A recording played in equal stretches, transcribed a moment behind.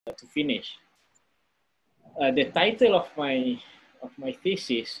to finish. The title of my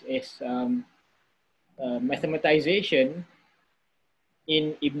thesis is Mathematization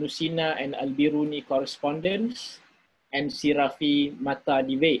in Ibn Sina and Al-Biruni Correspondence and Sirafi Mata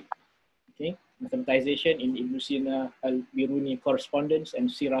Debate. Okay, Mathematization in Ibn Sina, Al-Biruni Correspondence and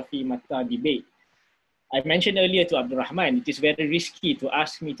Sirafi Mata Debate. I mentioned earlier to Abdurrahman, it is very risky to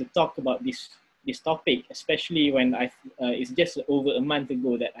ask me to talk about this topic, especially when it's just over a month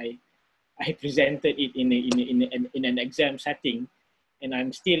ago that I presented it in an exam setting, and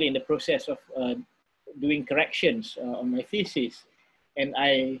I'm still in the process of doing corrections on my thesis. And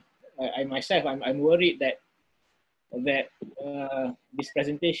I myself, I'm worried that this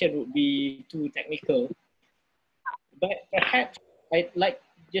presentation would be too technical. But perhaps I'd like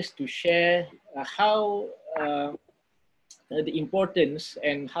just to share how the importance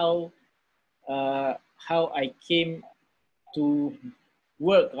and how I came to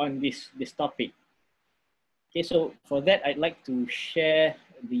work on this topic. Okay, so for that, I'd like to share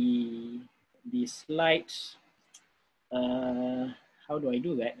the slides. How do I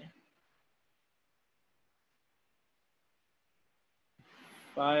do that?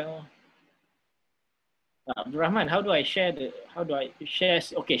 File. Abdurrahman, how do I share okay,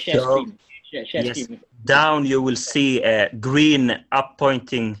 share screen. Share yes, screen. Down you will see a green up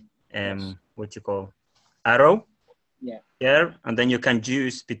pointing, what you call, arrow. Yeah. Here, and then you can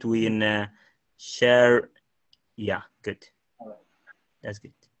choose between share. Yeah, good. All right. That's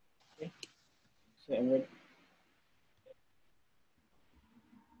good. Okay. So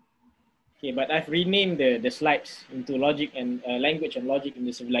okay, but I've renamed the slides into logic and language and logic in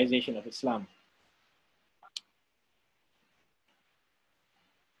the civilization of Islam.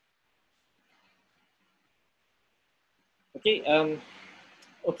 Okay.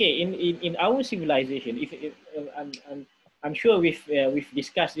 Okay. In our civilization, I'm sure we've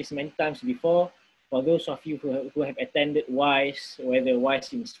discussed this many times before. For those of you who have attended WISE, whether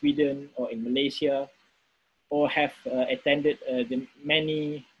WISE in Sweden or in Malaysia, or have attended the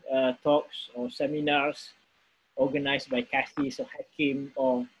many talks or seminars organized by CASIS or Hakim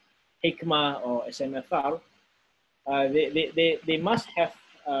or Hikmah or SMFR, they must have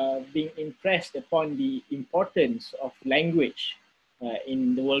been impressed upon the importance of language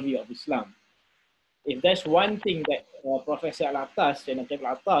in the worldview of Islam. If there's one thing that Professor Al-Attas and Dr.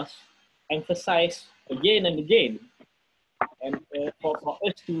 Al-Attas emphasize again and again, and for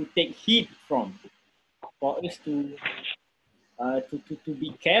us to take heed from, for us to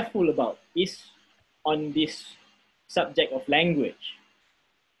be careful about, is on this subject of language.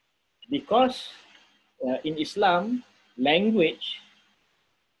 Because in Islam, language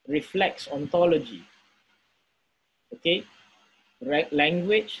reflects ontology. Okay,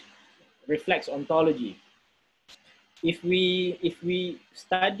 language reflects ontology. If we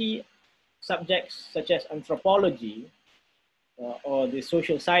study subjects such as anthropology or the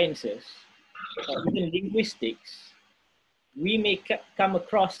social sciences or even linguistics, we may come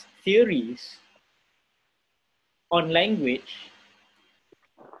across theories on language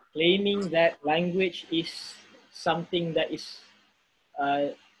claiming that language is something that is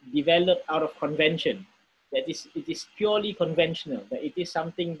developed out of convention, that it is purely conventional, that it is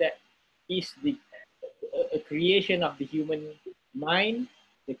something that is a creation of the human mind,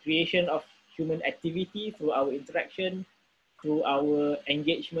 the creation of human activity through our interaction, through our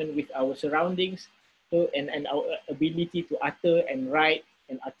engagement with our surroundings, and our ability to utter and write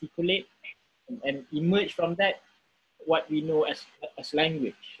and articulate and emerge from that what we know as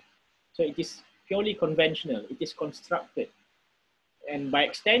language. So it is purely conventional, it is constructed. And by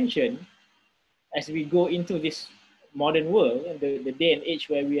extension, as we go into this modern world, the day and age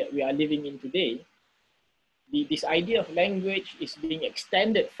where we are living in today, this idea of language is being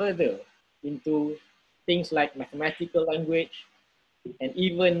extended further into things like mathematical language and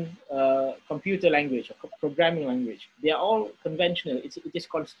even computer language or programming language. They are all conventional. It is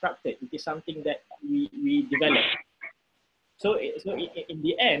constructed. It is something that we develop. So in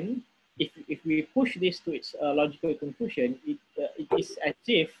the end, if we push this to its logical conclusion, it is as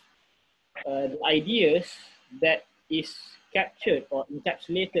if the ideas that is captured or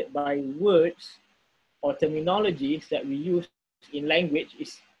encapsulated by words or terminologies that we use in language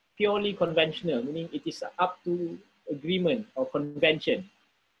is purely conventional, meaning it is up to agreement or convention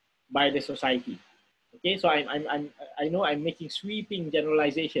by the society. Okay, so I know I'm making sweeping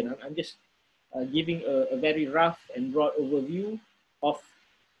generalization. I'm just giving a very rough and broad overview of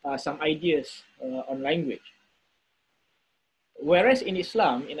some ideas on language. Whereas in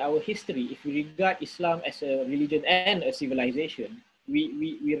Islam, in our history, if we regard Islam as a religion and a civilization,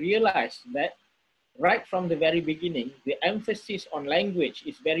 we realize that right from the very beginning, the emphasis on language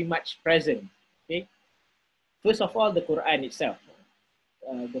is very much present. Okay, first of all, the Quran itself.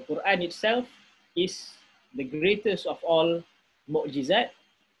 The Quran itself is the greatest of all mu'jizat,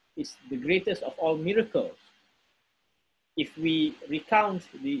 is the greatest of all miracles. If we recount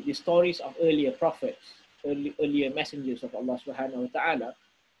the stories of earlier prophets, earlier messengers of Allah Subhanahu wa Taala,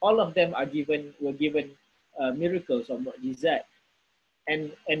 all of them were given miracles or mu'jizat,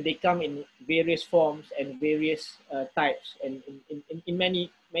 and they come in various forms and various types, and in many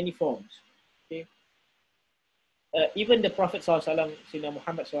forms. Okay, even the Prophet SAW, Sayyidina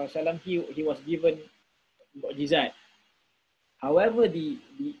Muhammad SAW, he was given mu'jizat. However, the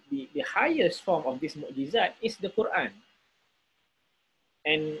highest form of this mu'jizat is the Quran.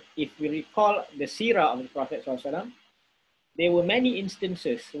 And if we recall the seerah of the Prophet SAW, there were many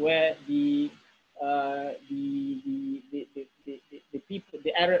instances where the people,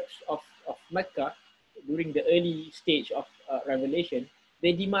 the Arabs of Mecca, during the early stage of revelation,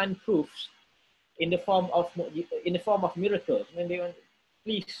 they demand proofs in the form of miracles. When they want,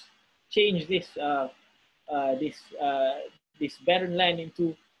 please change this barren land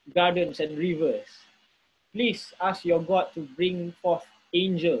into gardens and rivers. Please ask your God to bring forth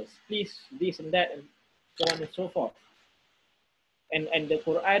angels. Please this and that, and so on and so forth. And the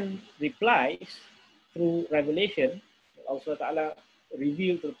Quran replies through revelation. Also Ta'ala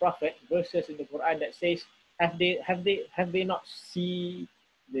revealed to the Prophet verses in the Quran that says, have they not seen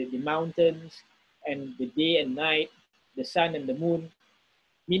the mountains and the day and night, the sun and the moon?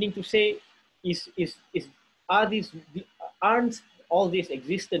 Meaning to say, aren't all these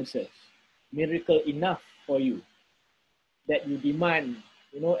existences miracle enough for you that you demand,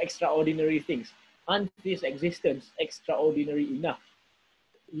 extraordinary things? Aren't this existence extraordinary enough?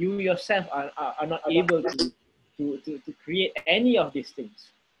 You yourself are not able to create any of these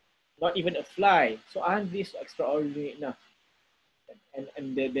things, not even a fly. So aren't these extraordinary enough?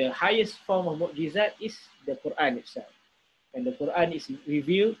 And the highest form of mu'jizat is the Quran itself. And the Quran is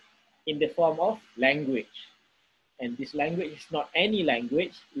revealed in the form of language. And this language is not any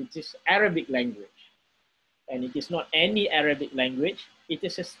language, it is Arabic language. And it is not any Arabic language, it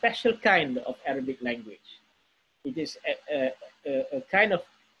is a special kind of Arabic language. It is a kind of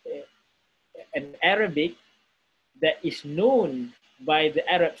an Arabic that is known by the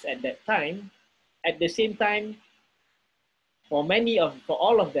Arabs at that time. At the same time, for many of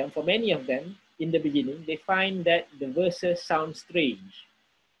them, in the beginning, they find that the verses sound strange,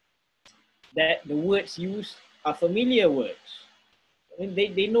 that the words used are familiar words. I mean,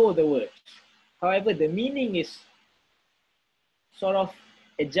 they know the words. However, the meaning is sort of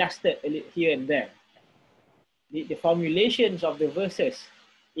adjusted here and there. The formulations of the verses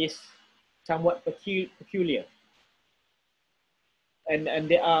is somewhat peculiar. And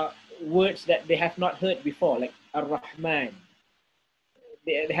there are words that they have not heard before, like Ar-Rahman.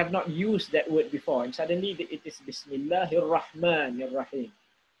 They have not used that word before, and suddenly it is Bismillahir Rahmanir Rahim.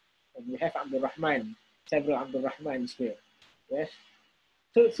 And we have Abdul Rahman, several Abdul Rahmans here. Yes.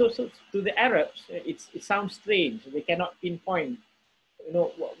 So to the Arabs, it sounds strange. They cannot pinpoint,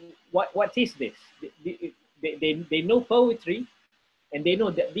 what is this? They know poetry, and they know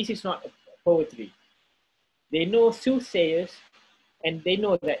that this is not poetry. They know soothsayers, and they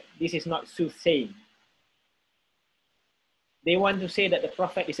know that this is not soothsaying. They want to say that the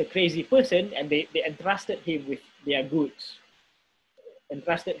Prophet is a crazy person, and they entrusted him with their goods,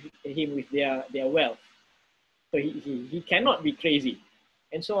 entrusted him with their wealth. So he cannot be crazy,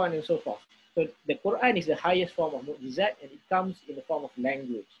 and so on and so forth. So the Quran is the highest form of mu'jizat, and it comes in the form of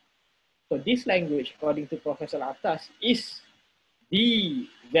language. So this language, according to Professor Atas, is the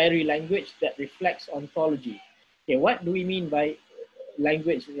very language that reflects ontology. Okay, what do we mean by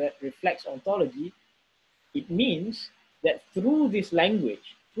language that reflects ontology? It means that through this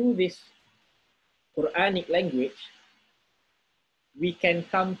language, through this Quranic language, we can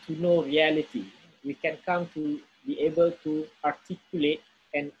come to know reality. We can come to be able to articulate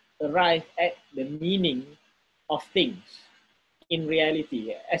and arrive at the meaning of things in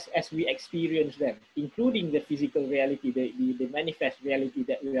reality as we experience them, including the physical reality, the manifest reality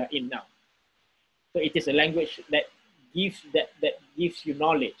that we are in now. So it is a language that gives you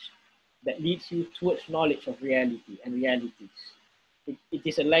knowledge, that leads you towards knowledge of reality and realities. It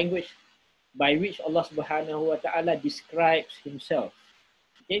is a language by which Allah Subhanahu wa Ta'ala describes himself.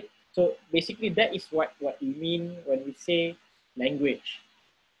 Okay, so basically that is what we mean when we say language.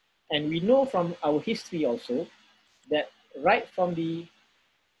 And we know from our history also that right from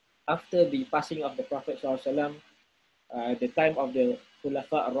after the passing of the Prophet ﷺ, the time of the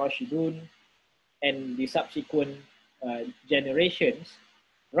Khulafa ar-Rashidun and the subsequent generations,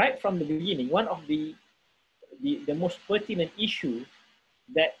 right from the beginning, one of the most pertinent issue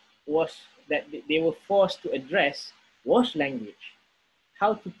that was that they were forced to address was language.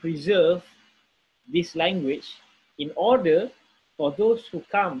 How to preserve this language in order for those who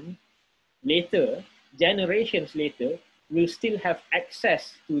come later, generations later, will still have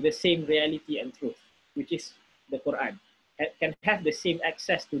access to the same reality and truth, which is the Quran, can have the same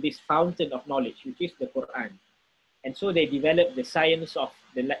access to this fountain of knowledge, which is the Quran. And so they developed the science of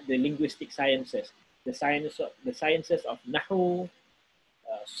the linguistic sciences, the sciences of Nahu,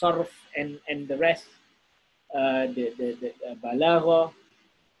 Sarf, and the rest, the Balagha,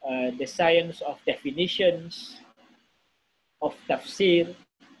 the science of definitions, of tafsir.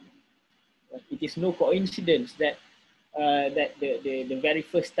 It is no coincidence that the very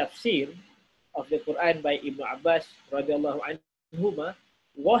first tafsir of the Quran by Ibn Abbas radiallahu anhuma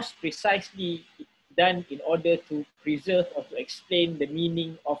was precisely done in order to preserve or to explain the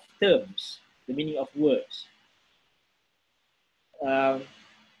meaning of terms, the meaning of words.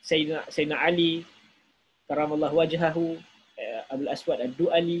 Sayyidina Ali, karamallahu wajhahu, Abul Aswad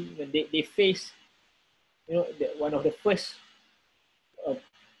ad-Du'ali, when they faced, one of the first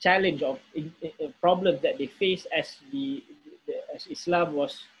challenge of problems that they faced as as Islam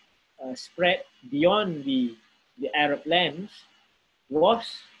was spread beyond the Arab lands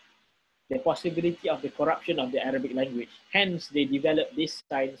was the possibility of the corruption of the Arabic language. Hence, they developed this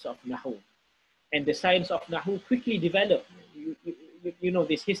science of Nahu. And the science of Nahu quickly developed. You know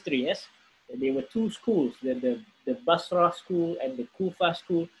this history, yes? There were two schools, the Basra school and the Kufa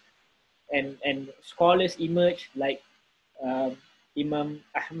school. And scholars emerged like Imam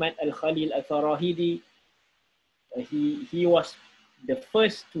Ahmad al-Khalil al-Farahidi. He was the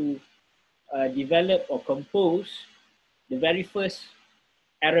first to develop or compose the very first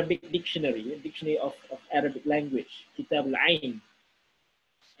Arabic dictionary, a dictionary of Arabic language, Kitab al-Ain.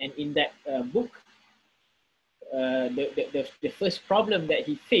 And in that book, the first problem that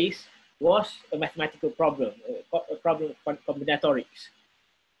he faced was a mathematical problem, a problem of combinatorics.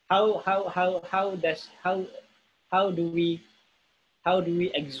 How do we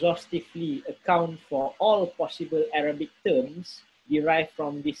exhaustively account for all possible Arabic terms derived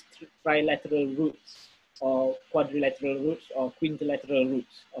from these trilateral roots or quadrilateral roots or quintilateral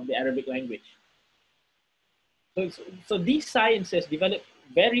roots of the Arabic language? So these sciences developed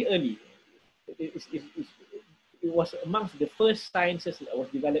very early. It was amongst the first sciences that was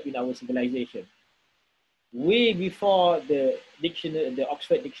developed in our civilization, way before the dictionary, the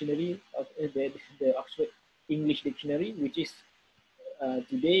Oxford Dictionary, the Oxford English Dictionary, which is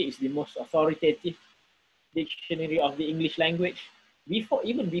today is the most authoritative dictionary of the English language.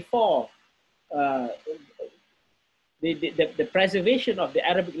 Even before the preservation of the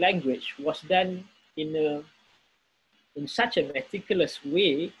Arabic language was done in such a meticulous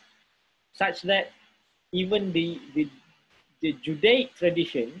way, such that even the Judaic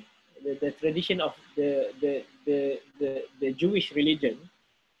tradition, the tradition of the Jewish religion,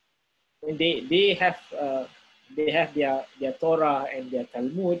 when they have their Torah and their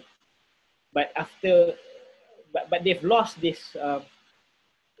Talmud, but they've lost this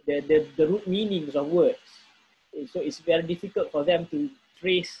the root meanings of words. So it's very difficult for them to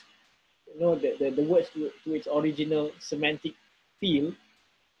trace, the words to its original semantic field,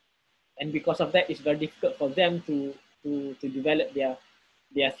 and because of that, it's very difficult for them to develop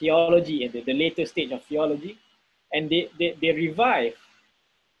their theology and the later stage of theology, and they revive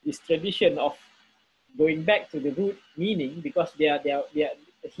this tradition of going back to the root meaning, because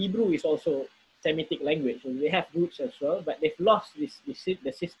Hebrew is also Semitic language, so they have roots as well, but they've lost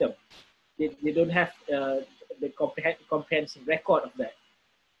the system. They don't have the comprehensive record of that.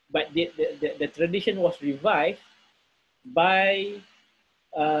 But the tradition was revived by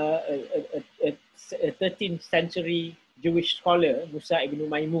a 13th century Jewish scholar, Musa ibn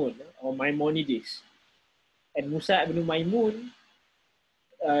Maimun, or Maimonides. And Musa ibn Maimun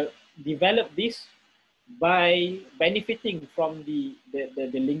developed this by benefiting from the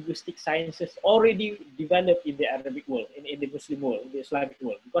linguistic sciences already developed in the Arabic world, in the Muslim world, in the Islamic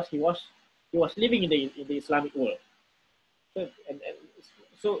world, because he was living in the Islamic world.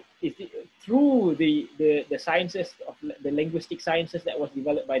 So through the sciences of the linguistic sciences that was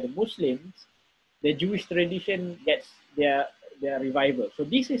developed by the Muslims, the Jewish tradition gets their revival. So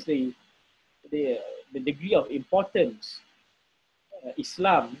this is the degree of importance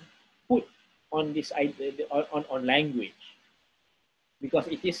Islam put on this on language, because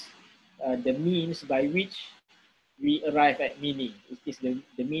it is the means by which we arrive at meaning. It is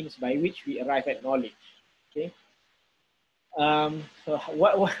the means by which we arrive at knowledge. Okay. So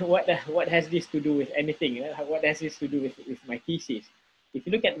what has this to do with anything? What has this to do with my thesis? if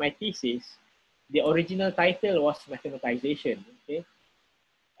you look at my thesis, the original title was mathematization. Okay,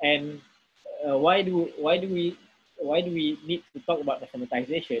 and why do we need to talk about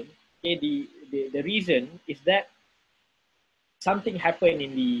mathematization? Okay, the reason is that something happened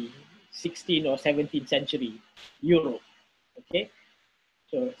in the 16th or 17th century Europe. Okay,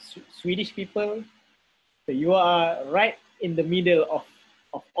 so Swedish people, so you are right in the middle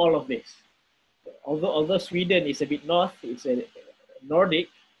of all of this. Although Sweden is a bit north, it's a Nordic,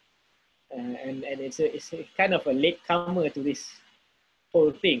 and it's a kind of a latecomer to this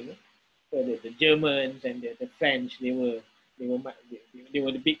whole thing. So the Germans and the French, they were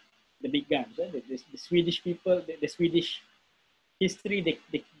the big guns. The Swedish people, the Swedish history,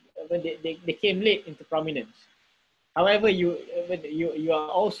 they came late into prominence. However, you are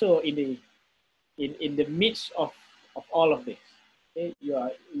also in the midst of all of this. Okay?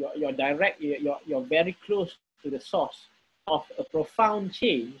 You're direct. You're very close to the source of a profound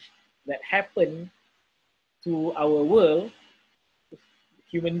change that happened to our world,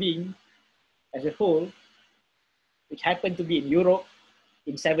 human being as a whole, which happened to be in Europe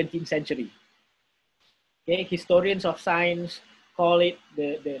in 17th century. Okay, historians of science call it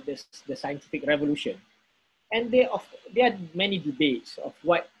the scientific revolution, and there are many debates of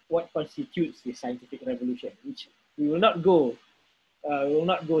what constitutes the scientific revolution, which we will not go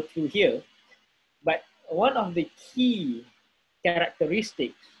through here. But one of the key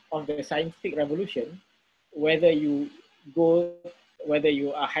characteristics of the scientific revolution, whether you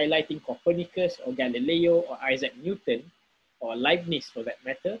are highlighting Copernicus or Galileo or Isaac Newton or Leibniz for that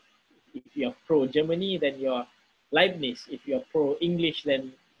matter. If you're pro-Germany, then you're Leibniz. If you're pro-English,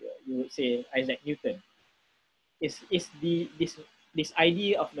 then you would say Isaac Newton. Is this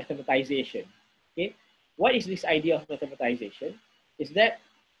idea of mathematization. Okay, what is this idea of mathematization? Is that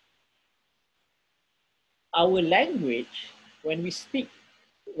our language, when we speak,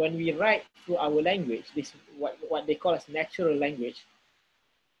 when we write through our language, this what they call as natural language,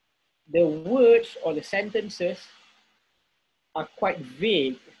 the words or the sentences are quite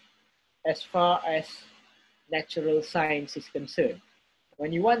vague as far as natural science is concerned.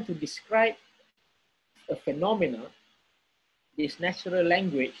 When you want to describe a phenomena, this natural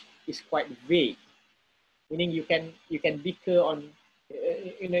language is quite vague, meaning you can bicker on,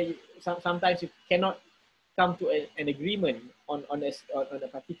 sometimes you cannot come to an agreement on a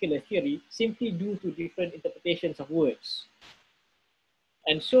particular theory simply due to different interpretations of words.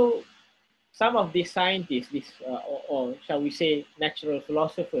 And so some of these scientists, or shall we say natural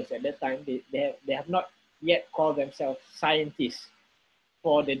philosophers at that time, they have not yet called themselves scientists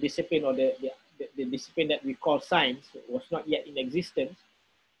for the discipline, or the discipline that we call science was not yet in existence.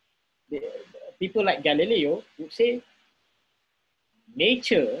 People like Galileo would say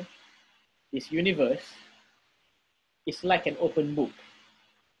nature, this universe, is like an open book.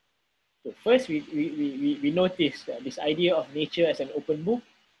 So first we notice this idea of nature as an open book.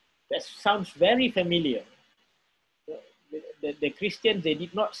 That sounds very familiar. The Christians, they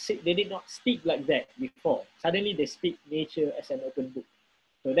did not speak like that before. Suddenly they speak nature as an open book.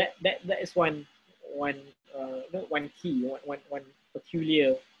 So that is one key, one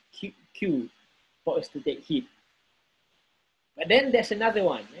peculiar cue for us to take heed. But then there's another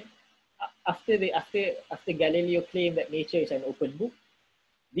one. After Galileo claimed that nature is an open book,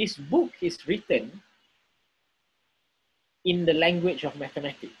 this book is written in the language of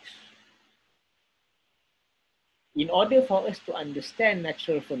mathematics. In order for us to understand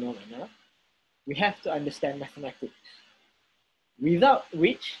natural phenomena, we have to understand mathematics. Without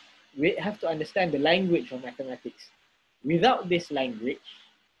which, we have to understand the language of mathematics. Without this language,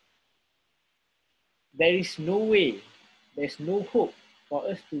 there is no way, there's no hope for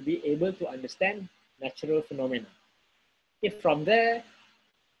us to be able to understand natural phenomena. If from there,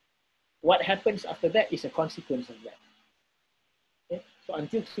 what happens after that is a consequence of that. Okay? So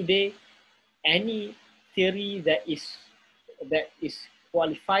until today, any theory that is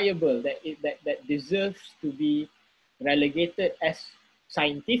qualifiable, that deserves to be relegated as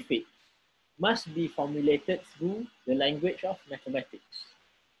scientific, must be formulated through the language of mathematics.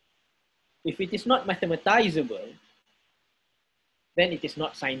 If it is not mathematizable, then it is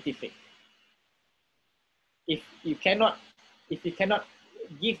not scientific. If you cannot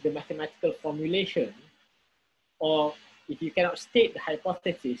give the mathematical formulation, or if you cannot state the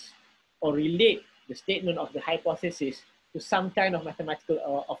hypothesis or relate the statement of the hypothesis to some kind of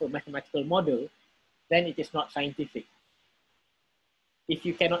mathematical model, then it is not scientific. If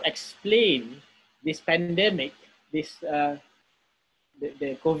you cannot explain this pandemic, the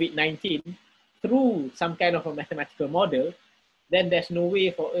COVID-19, through some kind of a mathematical model, then there's no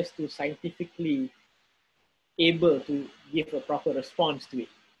way for us to scientifically able to give a proper response to it.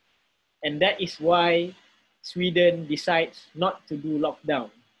 And that is why Sweden decides not to do lockdown,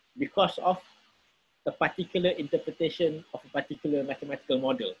 because of a particular interpretation of a particular mathematical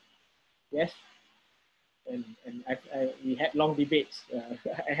model. Yes, and we had long debates.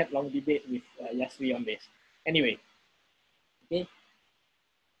 I had long debate with Yasri on this. Anyway, okay.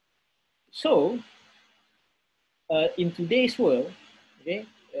 So in today's world, okay,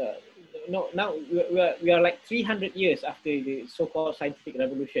 now we are like 300 years after the so-called scientific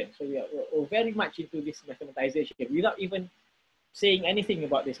revolution. So we're very much into this mathematization without even saying anything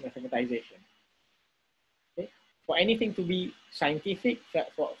about this mathematization. Okay? For anything to be scientific,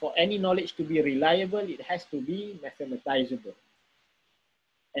 for any knowledge to be reliable, it has to be mathematizable.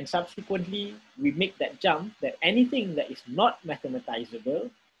 And subsequently, we make that jump that anything that is not mathematizable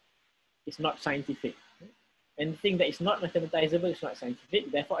is not scientific. Anything that is not mathematizable is not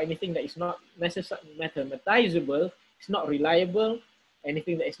scientific. Therefore, anything that is not mathematizable is not reliable.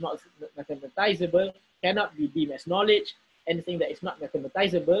 Anything that is not mathematizable cannot be deemed as knowledge. Anything that is not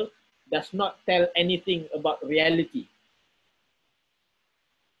mathematizable does not tell anything about reality.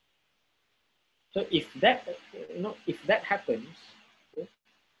 So if that, if that happens, okay,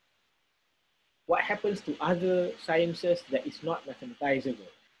 what happens to other sciences that is not mathematizable?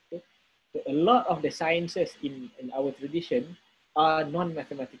 Okay? So a lot of the sciences in our tradition are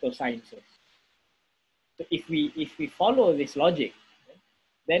non-mathematical sciences. So if we follow this logic, okay,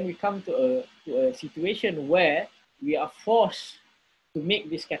 then we come to a situation where we are forced to make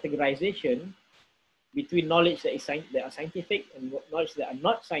this categorization between knowledge that are scientific and knowledge that are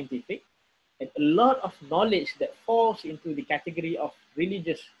not scientific. And a lot of knowledge that falls into the category of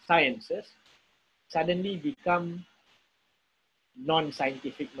religious sciences suddenly become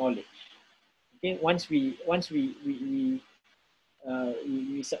non-scientific knowledge. Okay, once we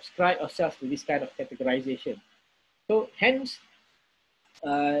subscribe ourselves to this kind of categorization. So hence,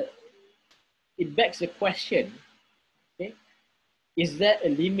 it begs the question, okay, is there a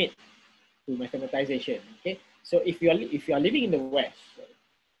limit to mathematization? Okay, so if you are living in the West,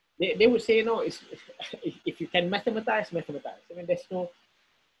 they would say, no, if you can mathematize. I mean, there's no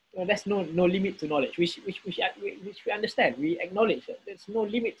limit to knowledge, which we understand. We acknowledge that there's no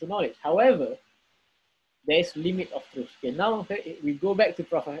limit to knowledge. However, there is limit of truth. Okay, now we go back to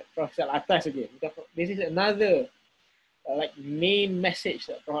Professor Atas again. This is another like main message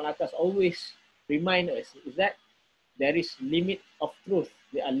that Professor Atas always remind us, is that there is limit of truth.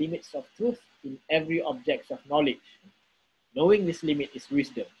 There are limits of truth in every object of knowledge. Knowing this limit is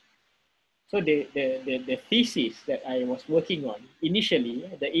wisdom. So the thesis that I was working on initially,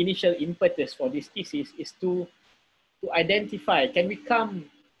 the initial impetus for this thesis is to identify, can we come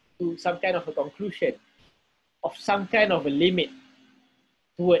to some kind of a conclusion of some kind of a limit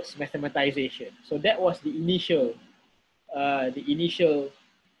towards mathematization. So that was the initial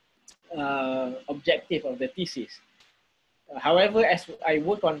objective of the thesis. However, as I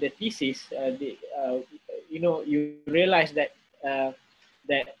work on the thesis, you realize that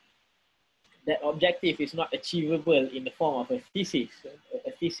that objective is not achievable in the form of a thesis.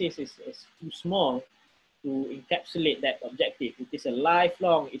 A thesis is too small to encapsulate that objective. It is a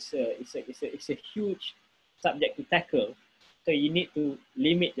lifelong, it's a huge subject to tackle. So you need to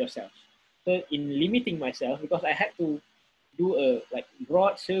limit yourself. So in limiting myself, because I had to do a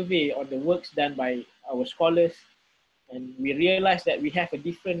broad survey on the works done by our scholars, and we realized that we have a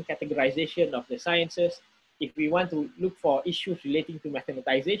different categorization of the sciences. If we want to look for issues relating to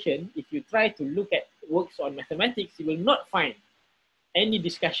mathematization, if you try to look at works on mathematics, you will not find any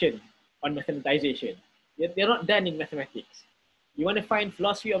discussion on mathematization. They're not done in mathematics. You want to find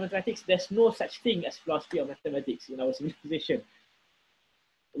philosophy of mathematics, there's no such thing as philosophy of mathematics in our civilization.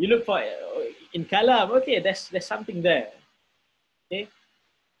 You look for, in Kalam, okay, there's something there. Okay,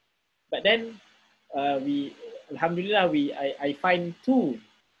 but then Alhamdulillah, I find two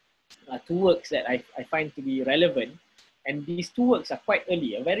works that I find to be relevant, and these two works are quite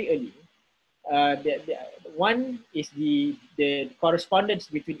early, very early. One is the correspondence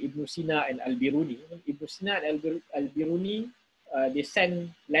between Ibn Sina and Al-Biruni. Ibn Sina and Al-Biruni, they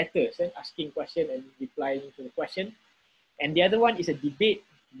send letters asking question and replying to the question. And the other one is a debate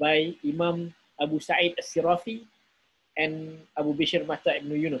by Imam Abu Sa'id As-Sirafi and Abu Bishr Mata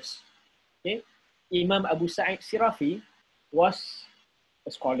ibn Yunus. Okay? Imam Abu Sa'id Sirafi was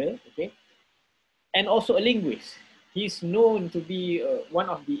a scholar, okay, and also a linguist. He's known to be one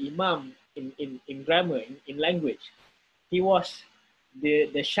of the imam in grammar, in language. He was the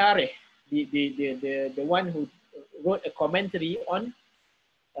sharih, the one who wrote a commentary on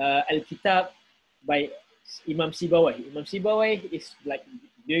Al-Kitab by Imam Sibawayh. Imam Sibawayh is like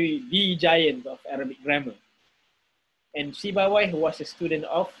the giant of Arabic grammar. And Sibawayh was a student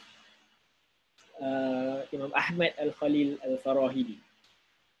of Imam Ahmad al-Khalil al-Farahidi.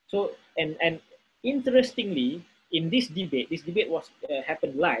 So, and interestingly, in this debate was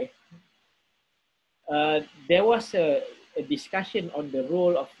happened live. There was a discussion on the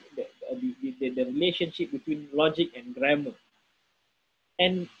role of the relationship between logic and grammar.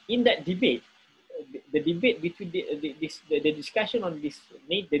 And in that debate, the debate between the discussion on this,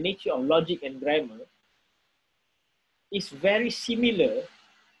 the nature of logic and grammar is very similar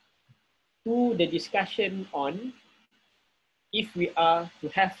to the discussion on, if we are to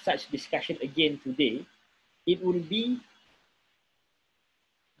have such discussion again today, it will be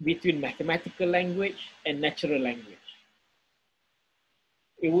between mathematical language and natural language.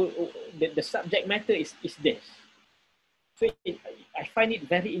 It will, the subject matter is this. So I find it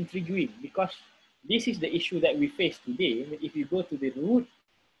very intriguing, because this is the issue that we face today. I mean, if you go to the root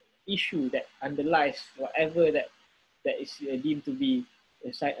issue that underlies whatever that is deemed to be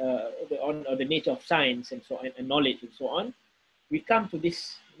the nature of science and so on, and knowledge and so on, we come to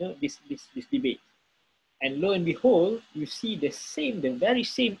this, this debate. And lo and behold, you see the very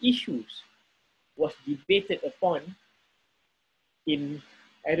same issues was debated upon in,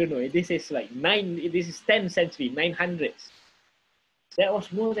 I don't know, this is 10th century, 900s. That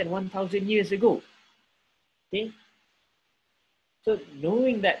was more than 1,000 years ago. Okay? So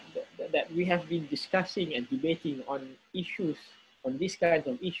knowing that we have been discussing and debating on issues, on these kinds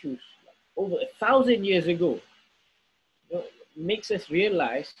of issues over 1,000 years ago, makes us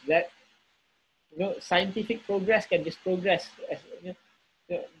realize that scientific progress can just progress.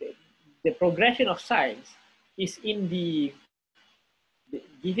 The progression of science is in the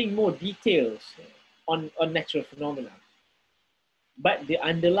giving more details on natural phenomena, but the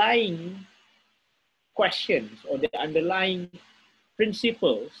underlying questions or the underlying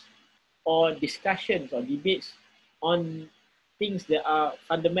principles or discussions or debates on things that are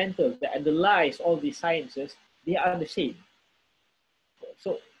fundamental, that underlies all these sciences, they are the same.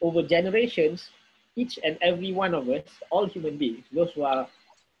 So over generations, each and every one of us, all human beings, those who are,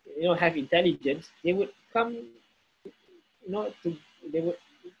 have intelligence, they would come, they would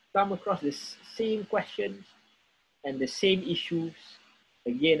come across the same questions and the same issues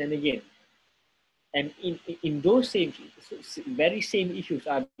again and again. And in those very same issues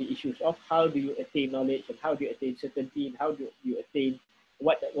are the issues of how do you attain knowledge, and how do you attain certainty, and how do you attain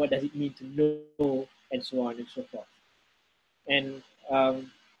what does it mean to know, and so on and so forth. And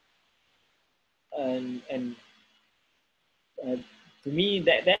to me,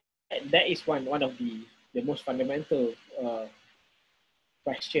 that is one of the most fundamental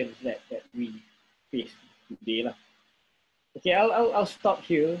questions that we face today lah. Okay, I'll stop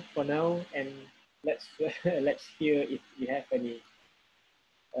here for now, and let's hear if we have any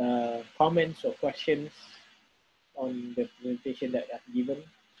comments or questions on the presentation that I've given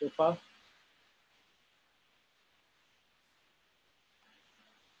so far.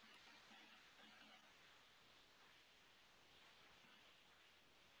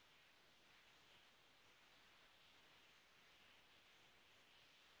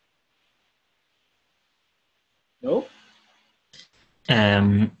 No?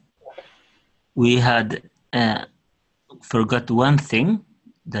 We had forgot one thing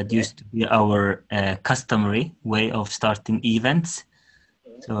that used to be our customary way of starting events.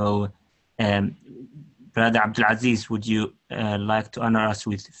 So, Brother Abdulaziz, would you like to honor us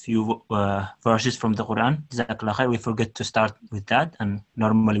with a few verses from the Quran? Jazakallah khair. We forget to start with that, and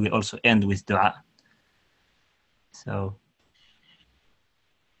normally we also end with dua. So,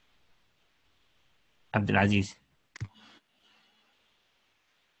 Abdulaziz.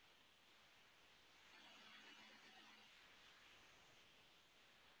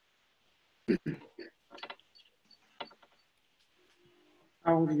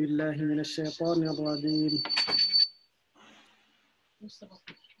 أعوذ بالله من الشيطان الرجيم.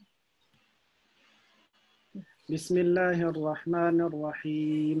 بسم الله الرحمن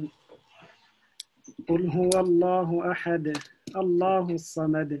الرحيم. قل هو الله أحد الله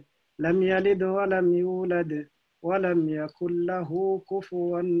الصمد لم يلد ولم يولد ولم يكن له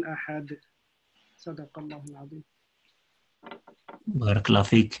كفوا أحد. صدق الله العظيم. Barakallah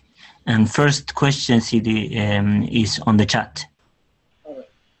feek. And first question, Sidi, is on the chat.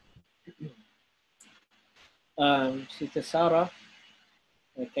 Sister Sarah,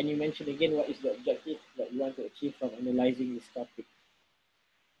 can you mention again what is the objective that you want to achieve from analyzing this topic?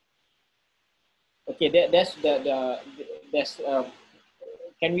 Okay,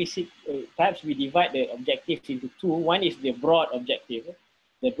 can we see, perhaps we divide the objectives into two. One is the broad objective.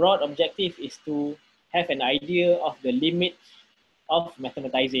 The broad objective is to have an idea of the limits of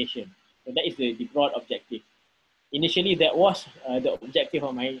mathematization. So that is the broad objective. Initially, that was the objective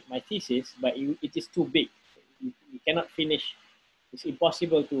of my thesis, but it is too big. You cannot finish. It's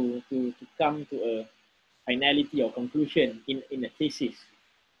impossible to come to a finality or conclusion in a thesis.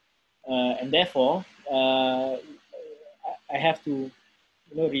 And therefore, I have to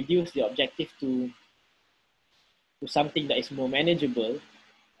reduce the objective to something that is more manageable.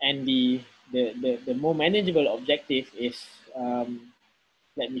 And the more manageable objective is,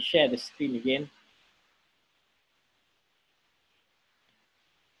 let me share the screen again.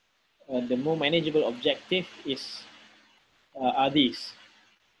 The more manageable objective is are these.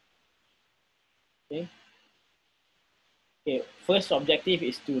 Okay. Okay. First objective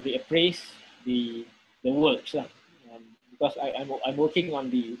is to reappraise the works, because I'm working on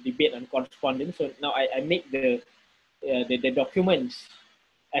the debate on correspondence. So now I make the documents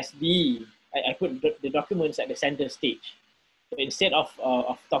as I put the documents at the center stage. So instead of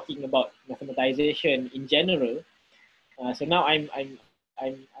talking about mathematization in general, so now I'm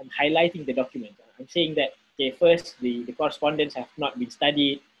highlighting the document. I'm saying that, okay, first the correspondence have not been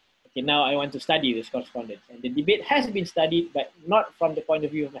studied. Okay, now I want to study this correspondence. And the debate has been studied, but not from the point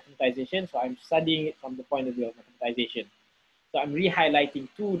of view of mathematization. So I'm studying it from the point of view of mathematization. So I'm re-highlighting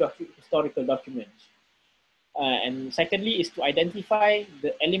two historical documents. And secondly is to identify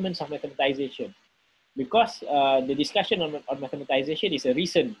the elements of mathematization. Because the discussion on mathematization is a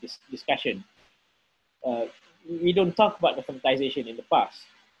recent discussion. We don't talk about mathematization in the past.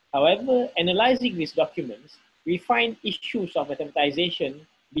 However, analyzing these documents, we find issues of mathematization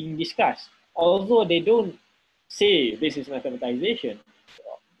being discussed. Although they don't say this is mathematization,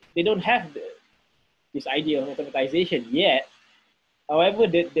 they don't have this idea of mathematization yet. However,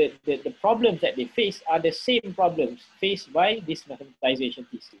 the problems that they face are the same problems faced by this mathematization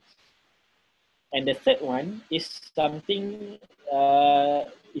thesis. And the third one is something,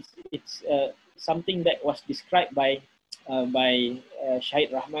 something that was described by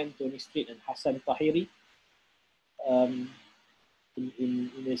Shahid Rahman, Tony Street, and Hassan Tahiri in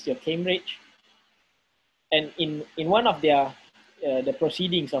University of Cambridge. And in one of their the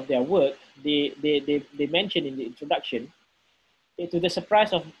proceedings of their work, they mentioned in the introduction, to the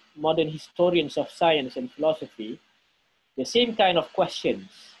surprise of modern historians of science and philosophy, the same kind of questions,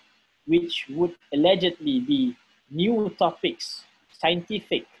 which would allegedly be new topics,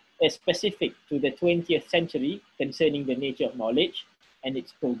 scientific, specific to the 20th century concerning the nature of knowledge and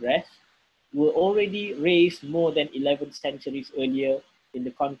its progress, were already raised more than 11 centuries earlier in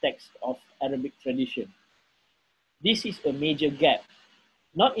the context of Arabic tradition. This is a major gap,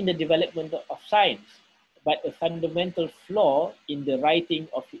 not in the development of science, but a fundamental flaw in the writing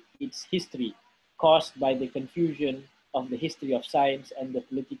of its history, caused by the confusion of the history of science and the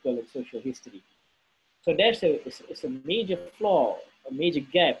political and social history. So there's a major flaw, a major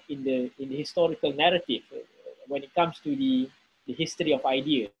gap in the historical narrative when it comes to the history of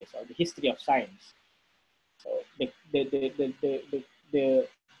ideas or the history of science. So the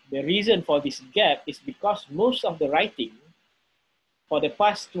reason for this gap is because most of the writing for the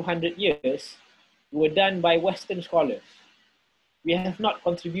past 200 years were done by Western scholars. We have not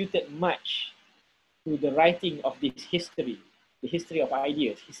contributed much to the writing of this history, the history of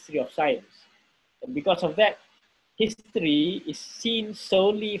ideas, history of science. And because of that, history is seen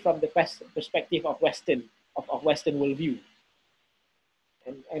solely from the perspective of Western worldview.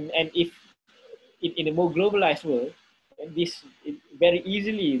 And if in a more globalized world, this very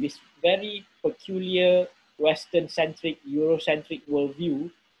peculiar Western-centric, Eurocentric worldview,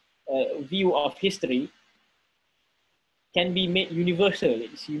 view of history can be made universal.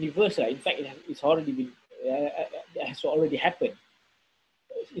 It's universal. In fact, it's already been, it has already happened.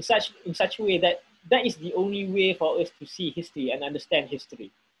 In such a way that is the only way for us to see history and understand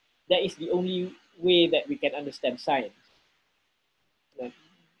history. That is the only way that we can understand science.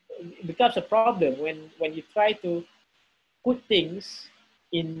 It becomes a problem when you try to put things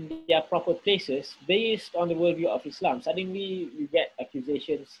in their proper places based on the worldview of Islam. Suddenly you get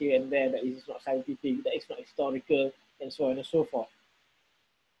accusations here and there that it is not scientific, that it's not historical, and so on and so forth.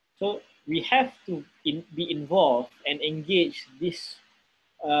 So we have to be involved and engage this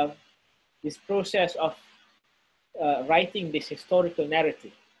this process of writing this historical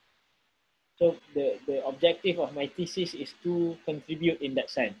narrative. So the objective of my thesis is to contribute in that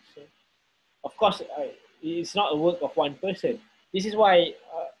sense. So, of course, it's not a work of one person. This is why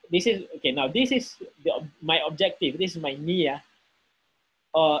this is okay. Now this is my objective. This is my niyyah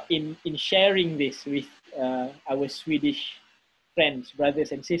in sharing this with our Swedish friends,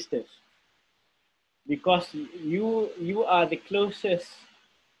 brothers and sisters, because you are the closest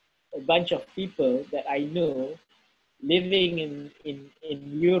bunch of people that I know living in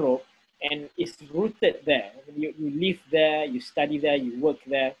Europe and it's rooted there. You live there, you study there, you work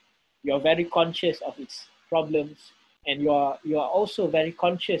there. You're very conscious of its problems, and you're also very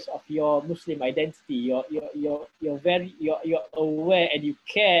conscious of your Muslim identity. You're aware, and you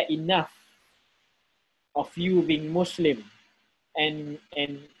care enough of you being Muslim, and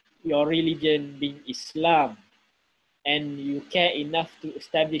your religion being Islam, and you care enough to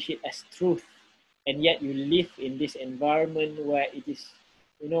establish it as truth, and yet you live in this environment where it is,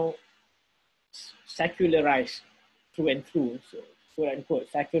 you know, secularized through and through, so quote unquote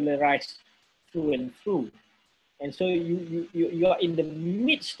secularized through and through, and so you're in the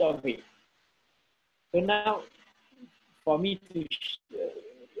midst of it. So now, for me to,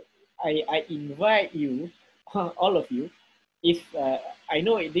 I invite you, all of you, if I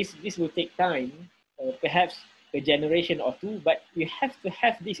know this will take time, perhaps a generation or two, but you have to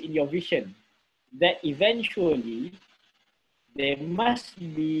have this in your vision, that eventually there must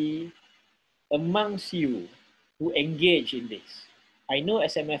be amongst you who engage in this. I know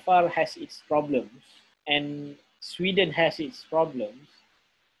SMFR has its problems and Sweden has its problems,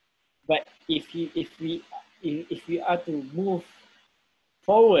 but if we are to move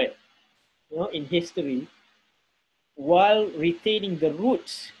forward, you know, in history, while retaining the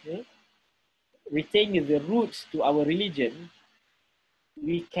roots, you know, retaining the roots to our religion,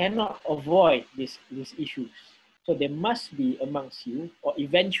 we cannot avoid these issues. So there must be amongst you, or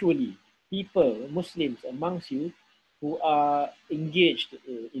eventually people, Muslims amongst you, who are engaged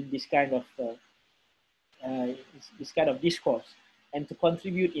in this kind of discourse, and to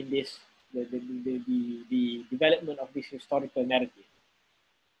contribute in this the development of this historical narrative.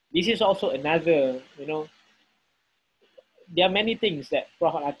 This is also another, you know, there are many things that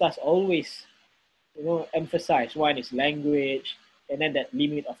Prophet Atas always, you know, emphasize. One is language, and then that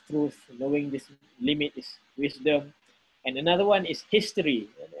limit of truth, knowing this limit is wisdom. And another one is history.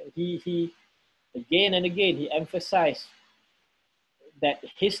 He again and again, he emphasized that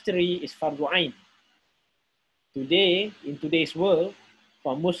history is fardu ain. Today, in today's world,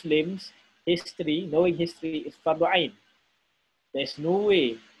 for Muslims, history, knowing history is fardu ain. There's no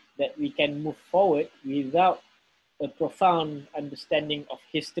way that we can move forward without a profound understanding of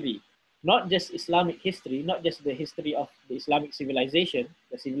history. Not just Islamic history, not just the history of the Islamic civilization,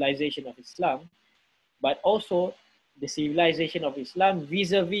 the civilization of Islam, but also the civilization of Islam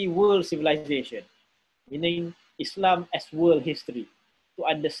vis-a-vis world civilization, meaning Islam as world history, to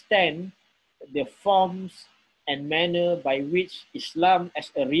understand the forms and manner by which Islam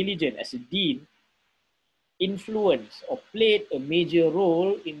as a religion, as a deen, influenced or played a major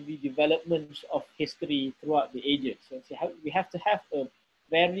role in the developments of history throughout the ages. So we have to have a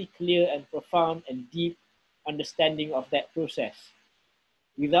very clear and profound and deep understanding of that process,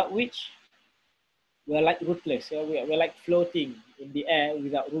 without which we're like rootless. We're like floating in the air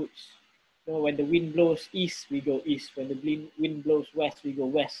without roots. You know, when the wind blows east, we go east. When the wind blows west, we go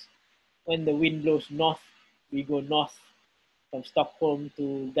west. When the wind blows north, we go north, from Stockholm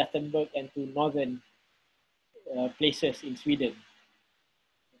to Gothenburg and to northern places in Sweden.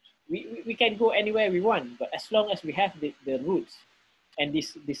 We can go anywhere we want, but as long as we have the roots, and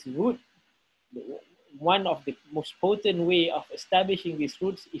this root, one of the most potent way of establishing these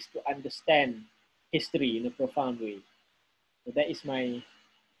roots is to understand history in a profound way. So that is my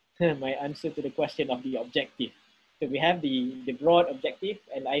my answer to the question of the objective. So we have the broad objective,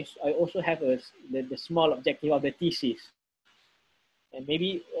 and I also have the small objective of the thesis. And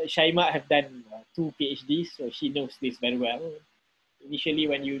maybe Shaima have done 2 PhDs, so she knows this very well. Initially,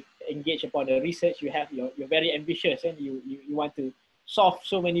 when you engage upon the research, you're very ambitious, and you want to solve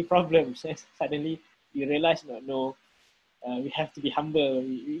so many problems. And suddenly you realize, no, we have to be humble.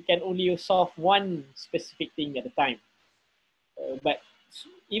 We can only solve one specific thing at a time. But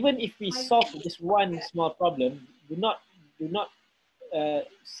even if we solve just one small problem, do not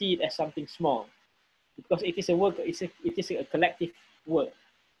see it as something small, because it is a work. It is a collective work.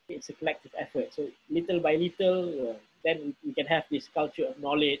 It's a collective effort. So little by little, then we can have this culture of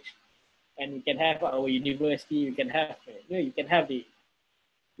knowledge, and we can have our university. We can have you can have the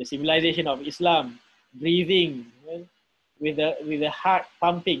civilization of Islam breathing, with the heart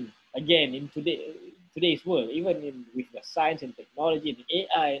pumping again in today's world. Even with the science and technology, the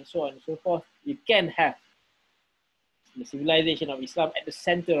AI and so on and so forth, you can have the civilization of Islam at the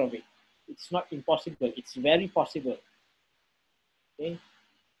center of it. It's not impossible. It's very possible. Okay.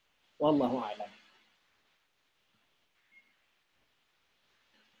 Wallahu a'lam.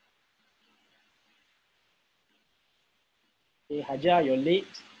 Okay, Hajar, you're late.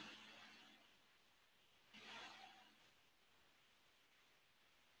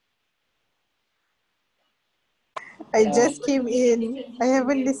 I just came in. I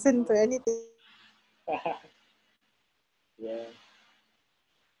haven't listened to anything. Yeah.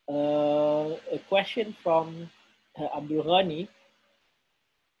 A question from Abdul Ghani.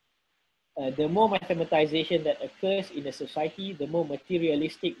 The more mathematization that occurs in a society, the more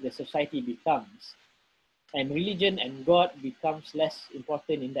materialistic the society becomes. And religion and God becomes less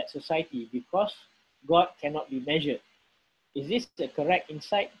important in that society because God cannot be measured. Is this a correct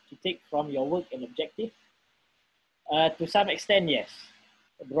insight to take from your work and objective? To some extent, yes.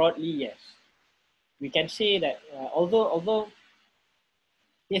 Broadly, yes. We can say that although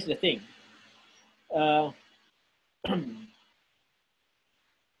here's the thing,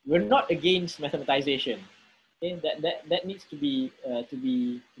 we're not against mathematization. Okay? That needs to be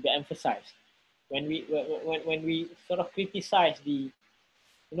emphasized. When we sort of criticize the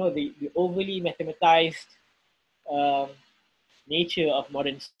overly mathematized um, nature of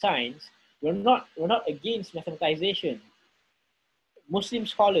modern science, we're not against mathematization. Muslim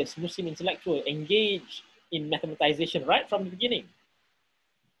scholars, Muslim intellectuals engage in mathematization right from the beginning.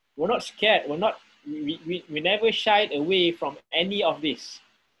 We're not scared. We never shied away from any of this,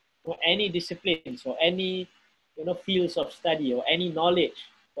 or any disciplines, or any fields of study, or any knowledge,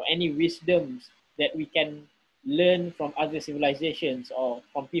 or any wisdoms that we can learn from other civilizations, or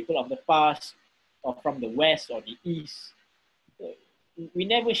from people of the past, or from the West or the East. We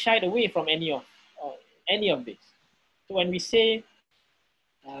never shied away from any of this. So when we say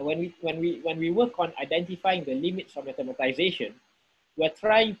when we work on identifying the limits of mathematization, we're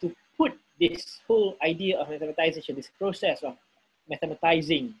trying to put this whole idea of mathematization, this process of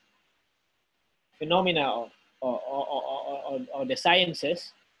mathematizing phenomena or the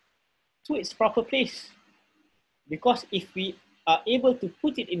sciences, to its proper place. Because if we are able to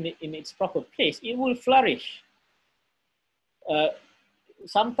put it in its proper place, it will flourish.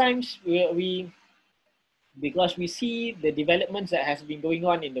 Sometimes because we see the developments that has been going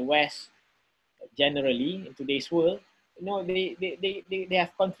on in the West generally in today's world, they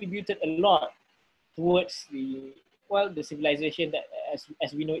have contributed a lot towards the civilization that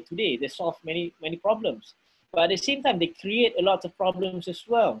as we know it today. They solve many problems, but at the same time they create a lot of problems as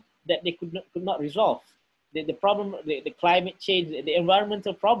well that they could not resolve. The problem, the climate change, the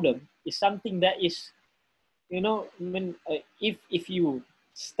environmental problem is something that is, if you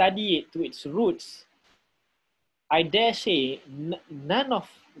study it to its roots, I dare say none of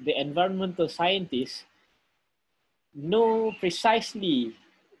the environmental scientists know precisely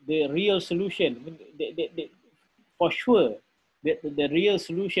the real solution. For sure, the real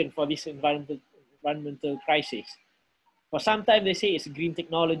solution for this environmental crisis. For some time they say it's green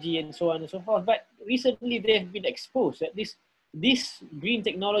technology and so on and so forth, but recently they've been exposed that this green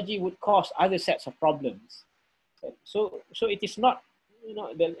technology would cause other sets of problems. So it is not,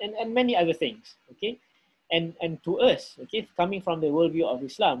 and many other things. Okay, and to us, okay, coming from the worldview of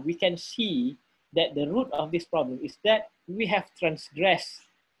Islam, we can see that the root of this problem is that we have transgressed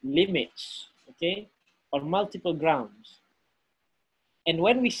limits, okay, on multiple grounds. And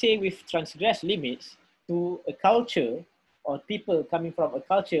when we say we've transgressed limits to a culture or people coming from a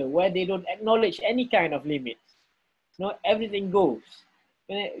culture where they don't acknowledge any kind of limits, everything goes.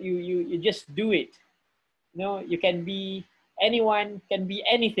 You just do it. You can be, anyone can be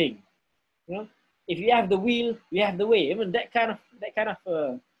anything. If you have the will, you have the way. I mean, that kind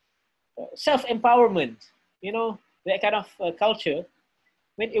of self-empowerment, that kind of culture,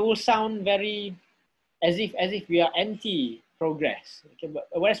 when it will sound very as if we are anti-progress. Okay? But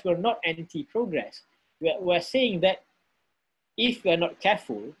whereas we're not anti-progress, we're saying that if we are not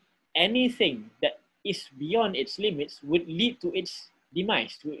careful, anything that is beyond its limits would lead to its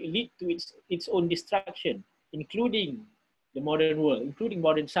demise, would lead to its own destruction, including the modern world, including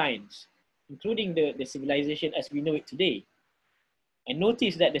modern science, including the civilization as we know it today. And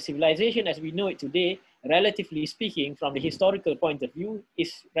notice that the civilization as we know it today, relatively speaking, from the historical point of view,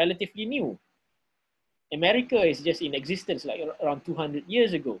 is relatively new. America is just in existence like around 200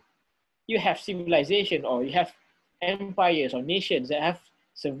 years ago. You have civilization, or you have empires or nations that have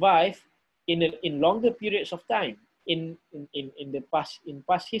survived in longer periods of time in past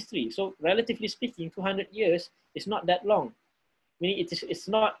history. So relatively speaking, 200 years is not that long. I mean, it's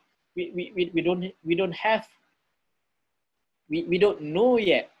not, we don't know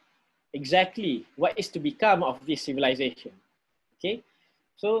yet exactly what is to become of this civilization. Okay,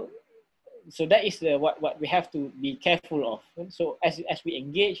 so that is what we have to be careful of. And so as we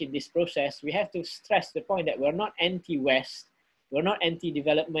engage in this process, we have to stress the point that we're not anti-West, we're not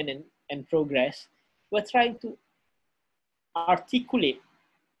anti-development and progress. We're trying to articulate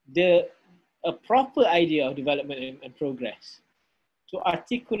a proper idea of development and progress, to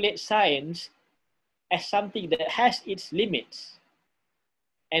articulate science as something that has its limits.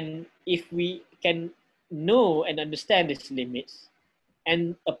 And if we can know and understand these limits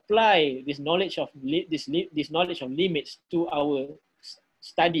and apply this knowledge of this knowledge of limits to our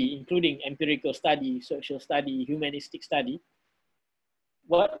study, including empirical study, social study, humanistic study,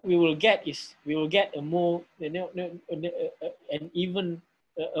 what we will get is we will get a more, an even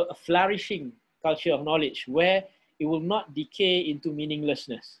a flourishing culture of knowledge where it will not decay into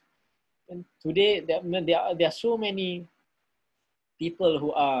meaninglessness. And today there are so many people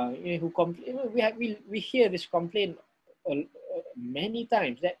who are, who complain. We hear this complaint many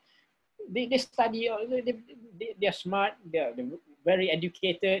times that they study, they're smart, they're very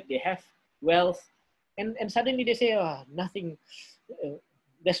educated, they have wealth, and suddenly they say, oh, nothing,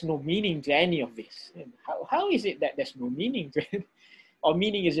 there's no meaning to any of this. And how is it that there's no meaning to it? Or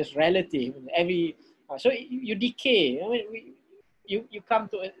meaning is just relative? So you decay. I mean, you come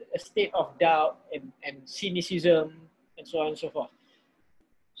to a state of doubt and cynicism and so on and so forth.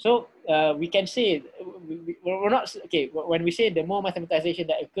 So we can say, we're not, okay, when we say the more mathematization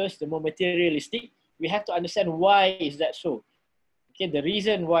that occurs, the more materialistic, we have to understand why is that so. Okay, the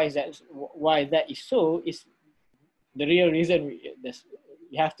reason why that is so is the real reason.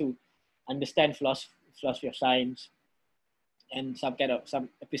 We have to understand philosophy of science and some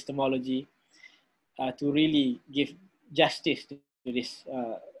epistemology to really give justice to this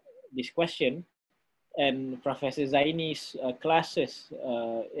question. And Professor Zaini's classes,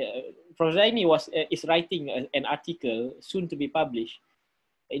 Professor Zaini is writing an article soon to be published.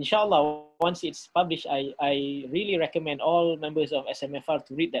 Inshallah, once it's published, I really recommend all members of SMFR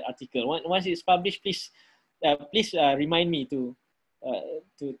to read that article. Once it's published, please remind me to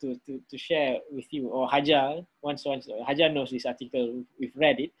share with you, or Haja. Once Haja knows this article, we've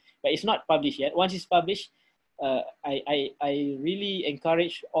read it, but it's not published yet. Once it's published, I really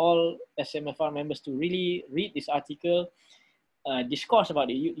encourage all SMFR members to really read this article, discourse about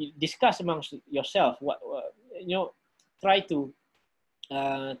it. You discuss amongst yourself. Try to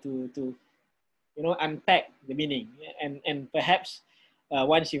unpack the meaning, and perhaps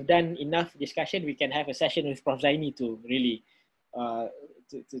once you've done enough discussion, we can have a session with Prof. Zaini to really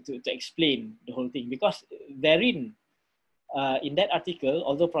to explain the whole thing, because therein, in that article,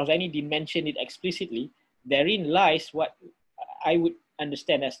 although Prof. Zaini didn't mention it explicitly, therein lies what I would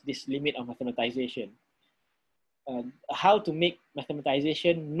understand as this limit of mathematization. How to make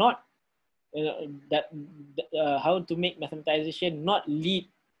mathematization not how to make mathematization not lead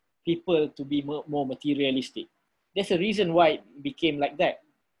people to be more materialistic. There's a reason why it became like that,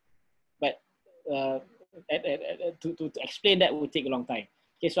 but to explain that would take a long time.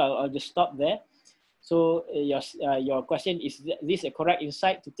 Okay, so I'll just stop there. So your question is this a correct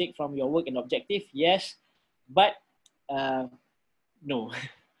insight to take from your work and objective? Yes, but no.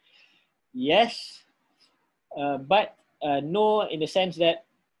 Yes, but no, in the sense that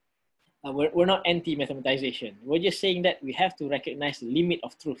we're not anti-mathematization. We're just saying that we have to recognize the limit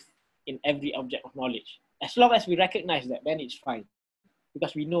of truth in every object of knowledge. As long as we recognize that, then it's fine,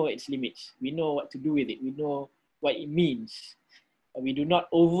 because we know its limits. We know what to do with it. We know what it means. We do not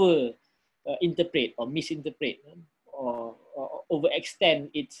interpret or misinterpret or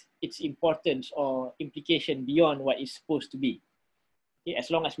overextend its importance or implication beyond what it's supposed to be. Okay, as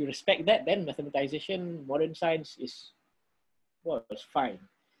long as we respect that, then mathematization, modern science is, well, it's fine.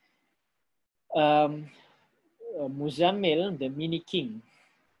 Muzammil, the mini king,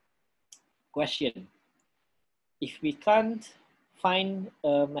 question: if we can't find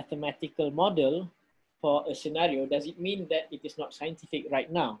a mathematical model for a scenario, does it mean that it is not scientific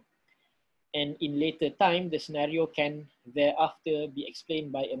right now? And in later time, the scenario can thereafter be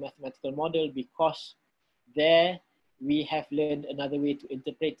explained by a mathematical model because there we have learned another way to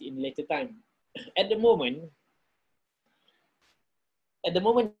interpret it in later time. At the moment,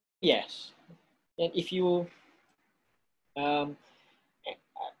 yes. And if you,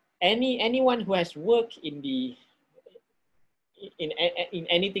 anyone who has worked in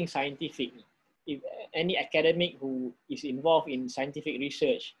anything scientific, if any academic who is involved in scientific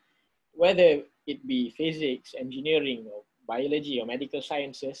research, whether it be physics, engineering, or biology, or medical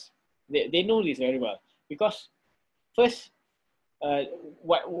sciences, they know this very well. Because first,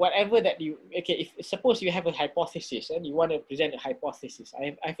 whatever that you, okay, if suppose you have a hypothesis and you want to present a hypothesis,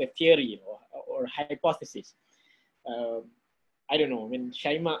 I have a theory or hypothesis. I don't know, when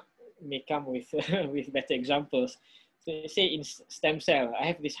Shaima may come with with better examples. So say in stem cell, I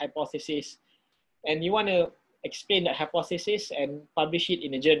have this hypothesis, and you want to explain that hypothesis and publish it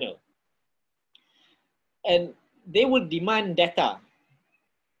in a journal. And they would demand data.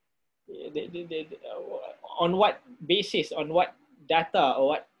 On what basis, on what data, or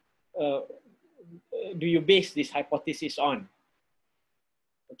what do you base this hypothesis on?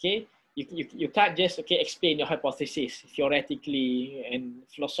 Okay, you can't just explain your hypothesis theoretically and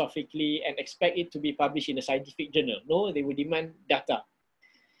philosophically and expect it to be published in a scientific journal. No, they will demand data.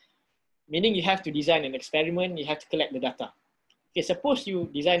 Meaning you have to design an experiment, you have to collect the data. Okay, suppose you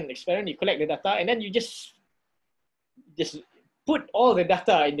design an experiment, you collect the data, and then you just put all the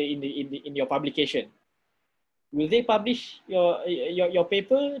data in your publication. Will they publish your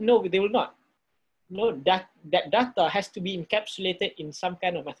paper? No, they will not. No, that data has to be encapsulated in some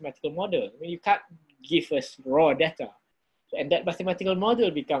kind of mathematical model. I mean, you can't give us raw data. And that mathematical model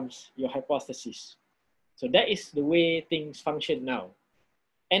becomes your hypothesis. So that is the way things function now.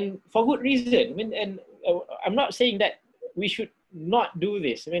 And for good reason. I mean, and I'm not saying that we should not do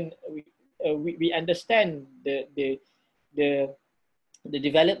this. I mean, we understand the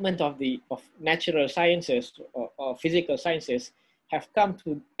development of natural sciences or physical sciences have come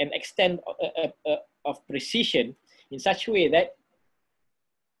to an extent of precision in such a way that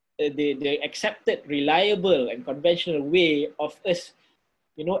the accepted, reliable, and conventional way of us,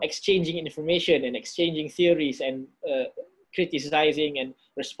 exchanging information and exchanging theories and criticizing and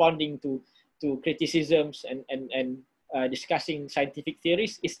responding to criticisms and discussing scientific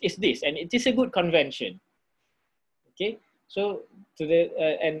theories is this, and it is a good convention. Okay, so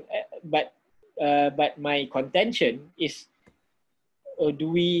but my contention is, do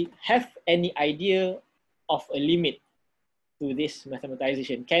we have any idea of a limit to this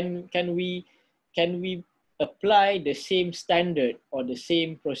mathematization? Can we apply the same standard or the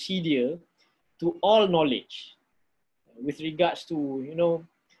same procedure to all knowledge with regards to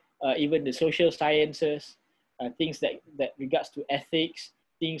even the social sciences, things that regards to ethics,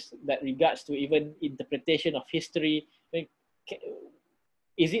 things that regards to even interpretation of history?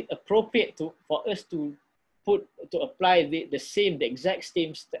 Is it appropriate for us to apply the exact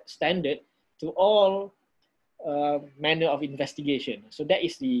same standard to all manner of investigation? So that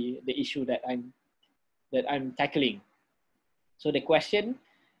is the issue that I'm tackling. So the question,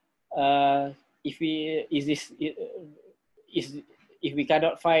 if we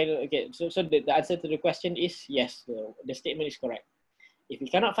cannot find, so the answer to the question is yes, the statement is correct. If we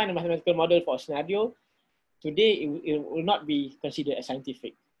cannot find a mathematical model for a scenario, today it will not be considered as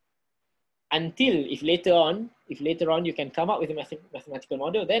scientific. Until if later on you can come up with a mathematical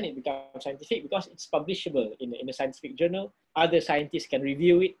model, then it becomes scientific because it's publishable in a scientific journal. Other scientists can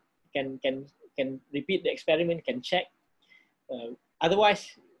review it, can repeat the experiment, can check.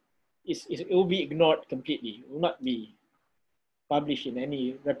 Otherwise, it will be ignored completely. It will not be published in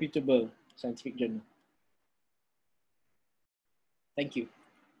any reputable scientific journal. Thank you.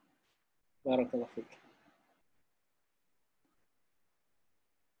 Barakallahu fiik.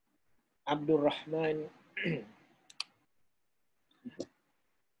 Abdul Rahman.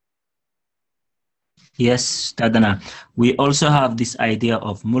 Yes, Tadana. We also have this idea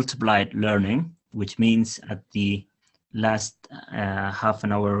of multiplied learning, which means at the last half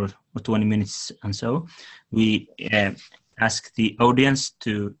an hour or 20 minutes and so, we ask the audience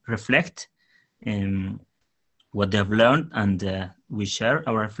to reflect what they have learned, and we share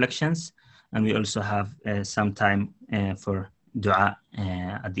our reflections, and we also have some time for dua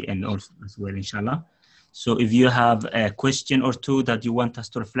at the end also as well, inshallah. So if you have a question or two that you want us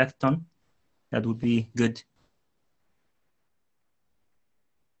to reflect on, that would be good.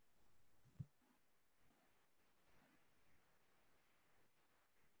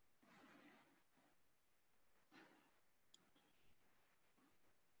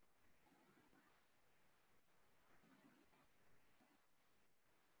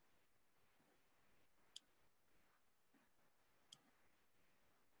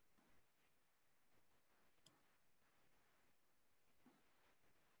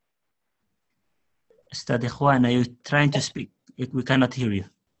 Ustad Ikhwan, are you trying to speak? We cannot hear you.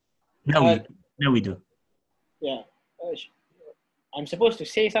 Now we do. Yeah. I'm supposed to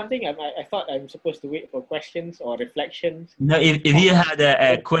say something? I thought I'm supposed to wait for questions or reflections. No, if you had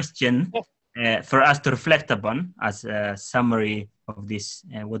a question for us to reflect upon as a summary of this,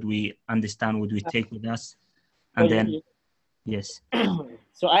 what we understand, what we take with us, and then, yes.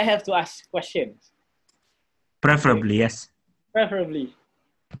 So I have to ask questions? Preferably, yes. Preferably.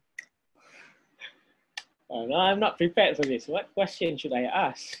 No, I'm not prepared for this. What question should I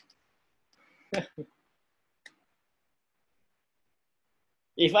ask?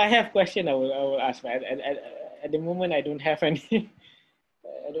 If I have question, I will ask. But at the moment, I don't have any.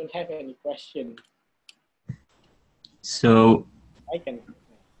 I don't have any question. So I can.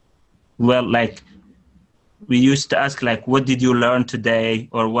 Well, like we used to ask, like, what did you learn today,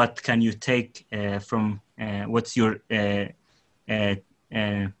 or what can you take from? What's your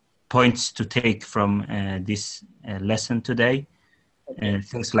points to take from this lesson today, Okay.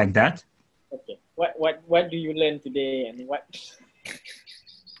 things like that. Okay. What do you learn today, and what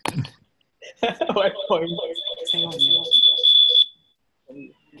what point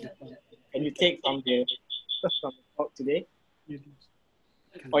can you take from the talk today?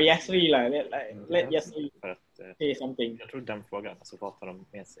 Or Yasri lah, let Yasri say something. Jag tror den frågan, alltså vad tar de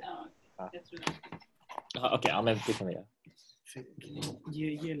med sig? Okej, ja, men det kan vi göra.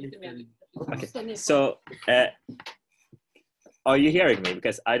 Okay, so are you hearing me?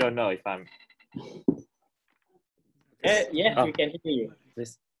 Because I don't know if I'm... Yes, we can hear you.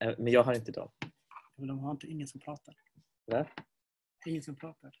 Men jag har inte dem. Men de har inte ingen som pratar. Va? Ingen som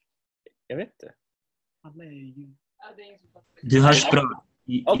pratar. Jag vet inte. Alla är ju... Du hörs bra.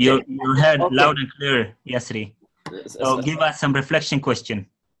 Okay. You're heard Okay. loud and clear, Yasri. So give us some reflection question.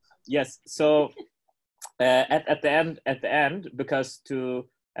 Yes. So at the end, because to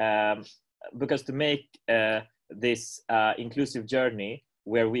make this inclusive journey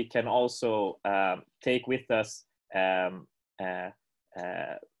where we can also take with us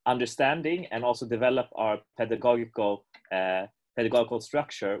understanding and also develop our pedagogical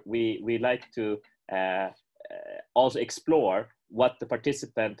structure, we like to also explore what the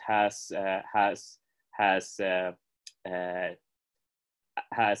participant has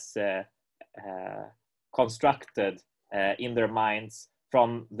constructed in their minds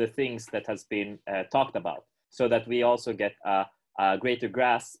from the things that has been talked about, so that we also get a greater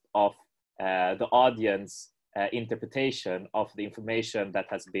grasp of the audience interpretation of the information that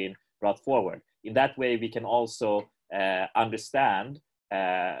has been brought forward. In that way, we can also understand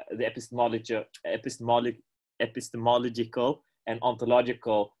the epistemological and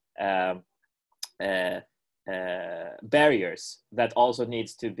ontological barriers that also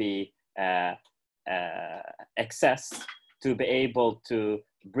needs to be accessed to be able to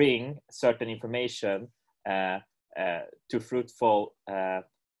bring certain information to fruitful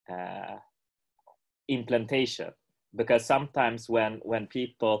implementation. Because sometimes when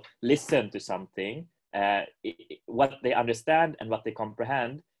people listen to something, what they understand and what they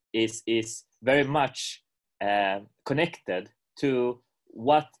comprehend is very much connected to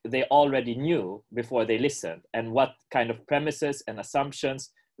what they already knew before they listened, and what kind of premises and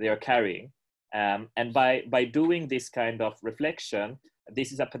assumptions they are carrying. And by doing this kind of reflection,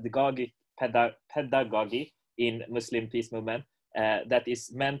 this is a pedagogy in Muslim Peace Movement that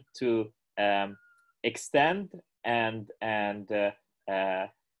is meant to extend and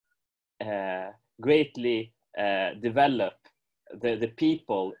greatly develop the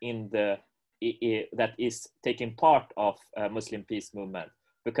people in the that is taking part of Muslim Peace Movement.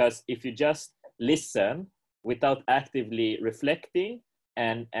 Because if you just listen without actively reflecting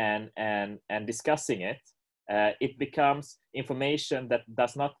and discussing it, it becomes information that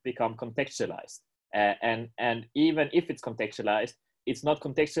does not become contextualized. And even if it's contextualized, it's not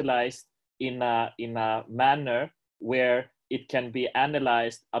contextualized in a manner where it can be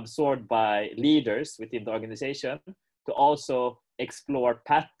analyzed, absorbed by leaders within the organization to also explore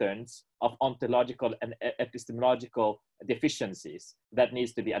patterns of ontological and epistemological deficiencies that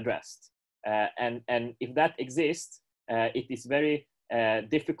needs to be addressed. And if that exists, it is very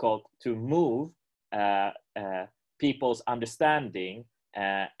difficult to move people's understanding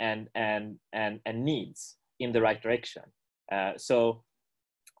and needs in the right direction. So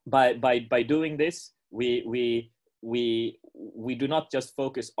by doing this, we do not just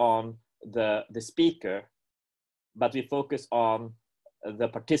focus on the speaker, but we focus on the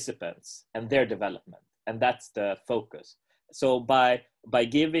participants and their development, and that's the focus. So by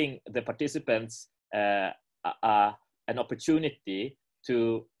giving the participants an opportunity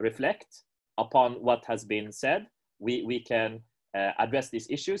to reflect upon what has been said, we can address these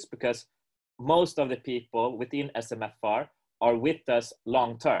issues, because most of the people within SMFR are with us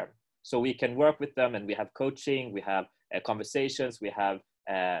long term. So we can work with them, and we have coaching, we have conversations, we have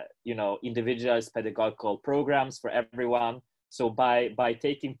individualized pedagogical programs for everyone. So by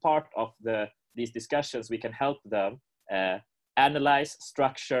taking part of these discussions, we can help them analyze,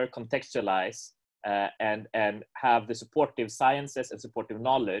 structure, contextualize, and have the supportive sciences and supportive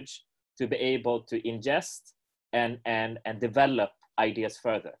knowledge to be able to ingest and develop ideas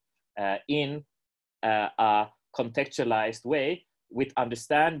further in a contextualized way, with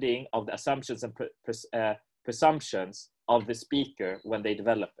understanding of the assumptions and presumptions of the speaker when they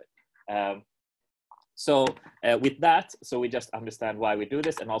develop it. So with that, so we just understand why we do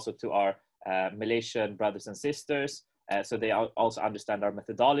this, and also to our Malaysian brothers and sisters, so they also understand our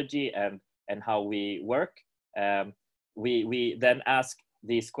methodology and how we work. We then ask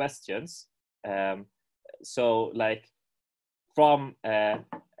these questions. So like from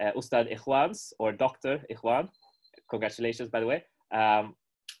Ustad Ikhwan's, or Dr. Ikhwan, congratulations, by the way,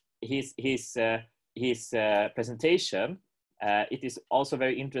 his presentation, it is also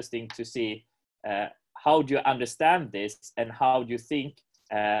very interesting to see how do you understand this, and how do you think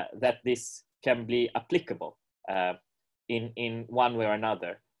that this can be applicable in one way or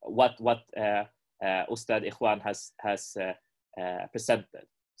another, what Ustad Ikhwan has presented.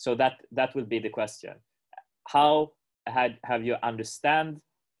 So that will be the question. How do you understand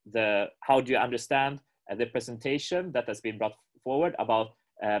the presentation that has been brought forward about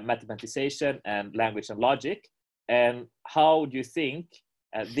mathematization and language and logic, and how do you think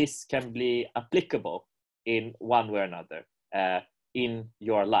this can be applicable in one way or another in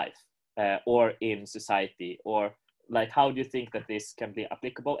your life or in society, or like how do you think that this can be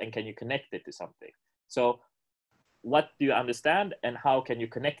applicable, and can you connect it to something? So what do you understand, and how can you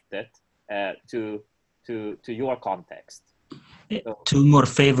connect it to your context? So, 2 more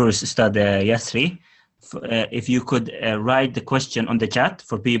favors, Ustad Yasri. If you could write the question on the chat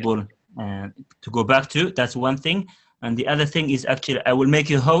for people to go back to, that's one thing. And the other thing is, actually, I will make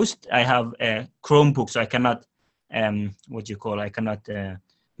you host. I have a Chromebook, so I cannot, I cannot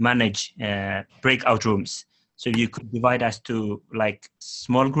manage breakout rooms. So you could divide us to like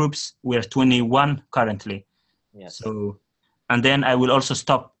small groups. We're 21 currently. yes. So, and then I will also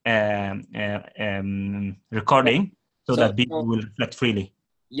stop recording so that people will reflect freely.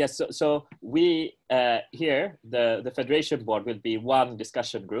 Yes, so we here, the Federation Board will be one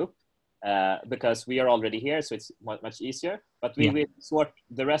discussion group because we are already here, so it's much easier. But we will sort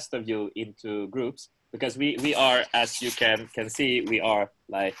the rest of you into groups, because we are, as you can see, we are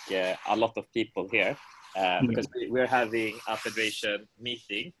like a lot of people here because we're having a Federation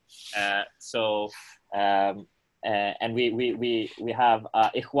meeting. And we have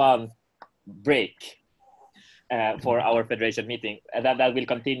a Ikhwan break for our Federation meeting, and that will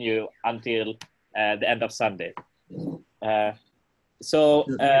continue until the end of Sunday. So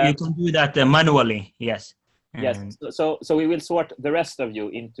you can do that manually, yes. Yes. So we will sort the rest of you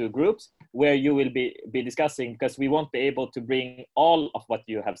into groups where you will be discussing, because we won't be able to bring all of what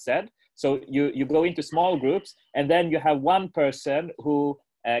you have said. So you go into small groups, and then you have one person who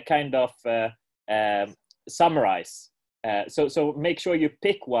kind of summarize. So make sure you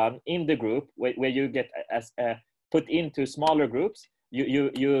pick one in the group where you get put into smaller groups.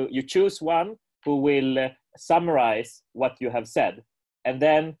 You choose one who will summarize what you have said, and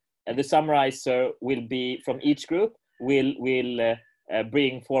then the summarizer will be from each group will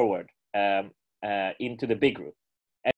bring forward into the big group.